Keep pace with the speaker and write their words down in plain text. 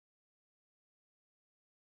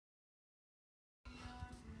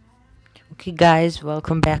Okay guys,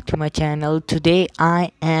 welcome back to my channel. Today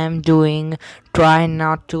I am doing try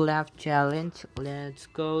not to laugh challenge. Let's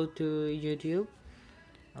go to YouTube.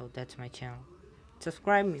 Oh, that's my channel.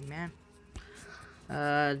 Subscribe me, man.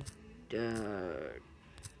 Uh, uh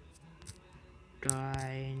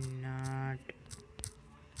try not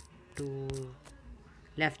to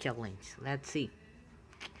laugh challenge. Let's see.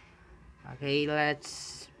 Okay,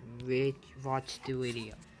 let's watch the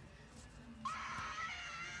video.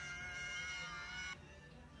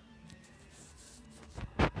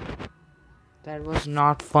 That was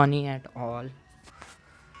not funny at all.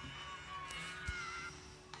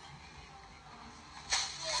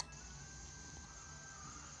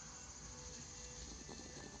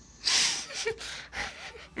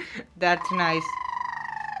 That's nice.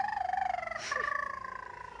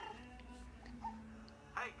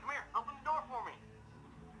 Hey, come here. Open the door for me.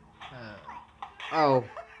 Oh,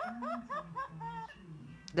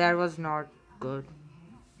 that was not good.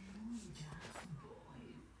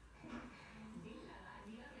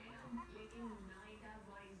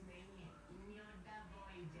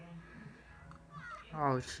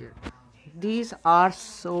 Oh shit. These are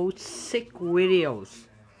so sick videos.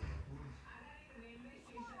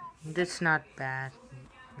 That's not bad.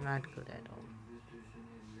 Not good at all.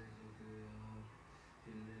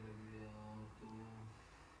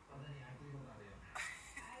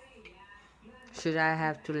 Should I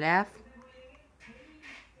have to laugh?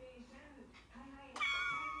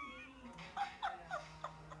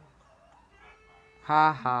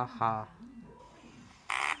 Ha ha ha.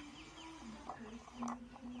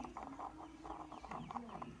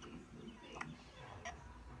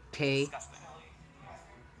 Okay.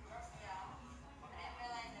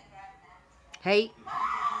 Hey.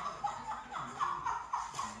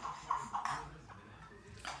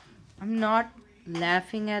 I'm not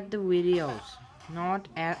laughing at the videos. Not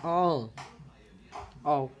at all.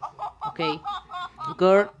 Oh. Okay.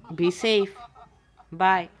 Girl, be safe.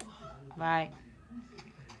 Bye. Bye.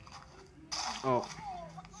 Oh.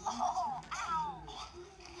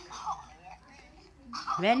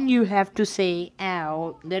 When you have to say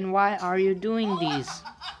ow, then why are you doing these?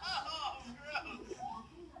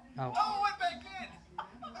 Oh. Oh, it went back in.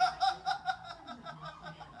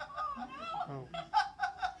 Oh.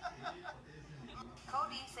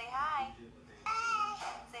 Cody, say hi.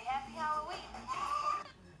 Say happy Halloween.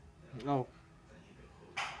 Oh.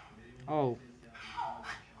 Oh.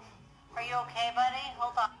 Are you okay, buddy?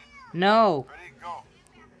 Hold on. No. Ready, go.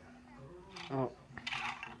 Oh.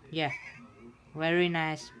 Yeah. Very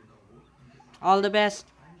nice. All the best.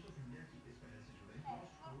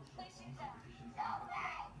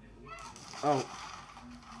 Oh.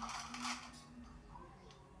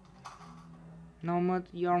 No,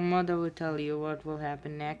 your mother will tell you what will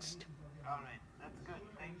happen next. All right, that's good.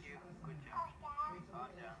 Thank you. Good job. Oh,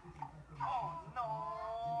 yeah. Oh,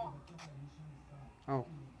 no. Oh.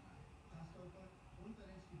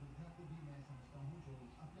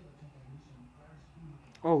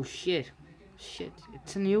 Oh shit. Shit.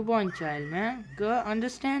 It's a newborn child, man. Go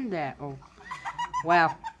understand that. Oh.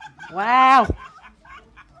 Wow. Wow.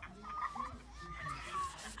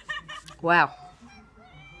 Wow.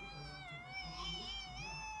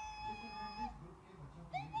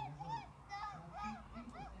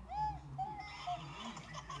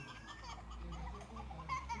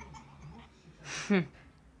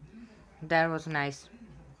 That was nice.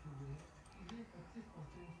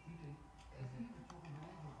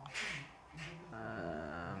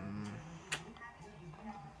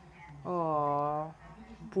 Oh,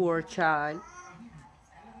 poor child. I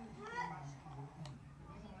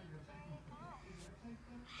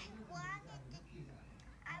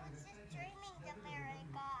was just dreaming to marry a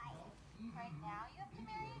guy. Right now you have to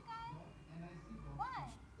marry a guy? Why?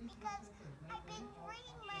 Because I've been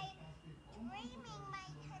dreaming my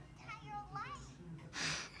entire life.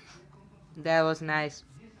 That was nice.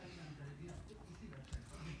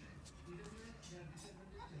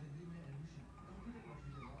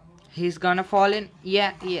 He's gonna fall in.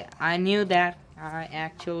 Yeah, yeah. I knew that. I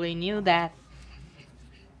actually knew that.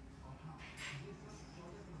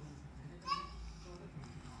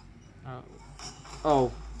 Oh. Oh.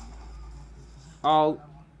 Oh.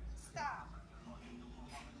 Stop.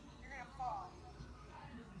 You're gonna fall.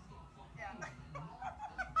 Yeah.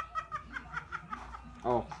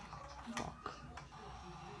 Oh. Fuck.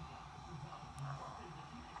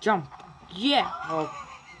 Jump. Yeah. Oh.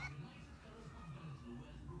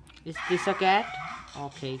 Is this a cat?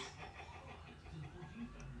 Okay.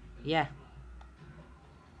 Yeah.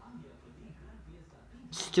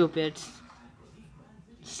 Stupids.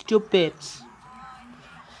 Stupids.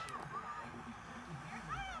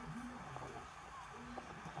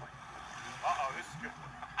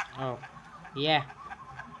 Yeah.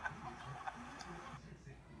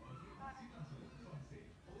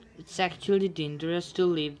 It's actually dangerous to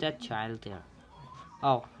leave that child there.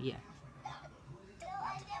 Oh, yeah. No,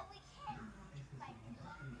 and then we can like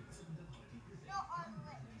no on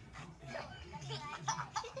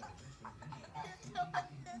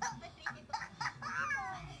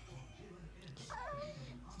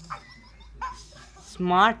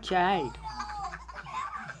Smart child.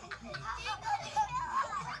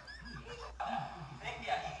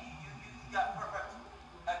 Yeah, you got perfect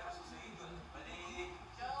accuracy. Good. Ready?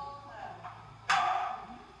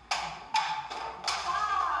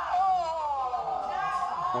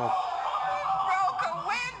 Oh, Broke a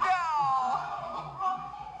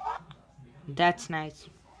window! that's nice.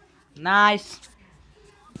 Nice.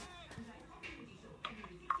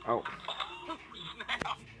 Oh.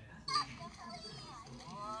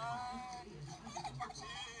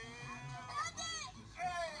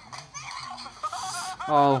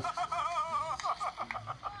 Oh.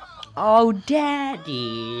 Oh,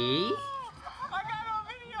 daddy. I got it on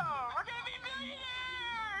video! We're gonna be millionaires!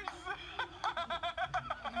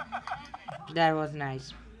 That was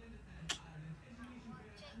nice.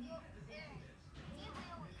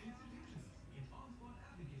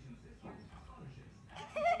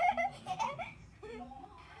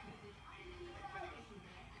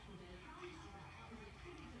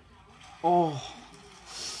 Oh.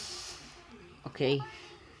 Okay.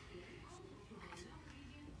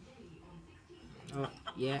 Oh,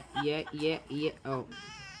 yeah, yeah, yeah, yeah. Oh.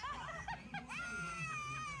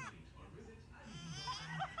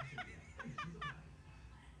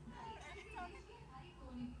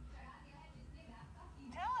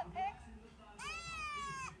 Tell it, Pix!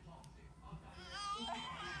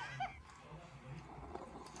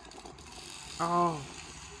 Oh.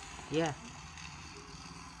 Yeah.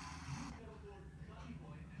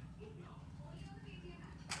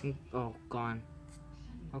 Oh, gone.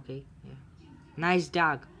 Okay, yeah. Nice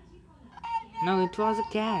dog. No, it was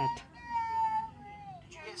a cat.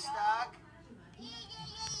 Did you get stuck?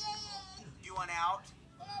 You want out?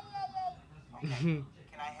 Okay.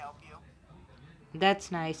 Can I help you?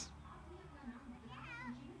 That's nice.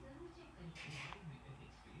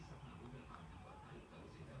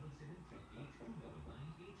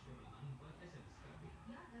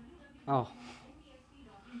 Oh.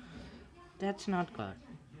 That's not good.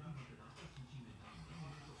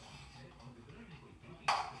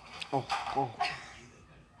 Oh, oh.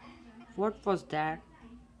 What was that?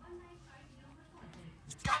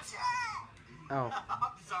 Gotcha! Oh,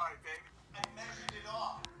 I'm sorry, babe. I measured it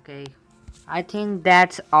off. okay. I think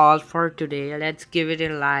that's all for today. Let's give it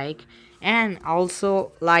a like and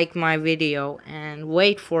also like my video and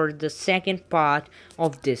wait for the second part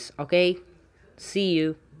of this, okay? See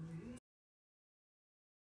you.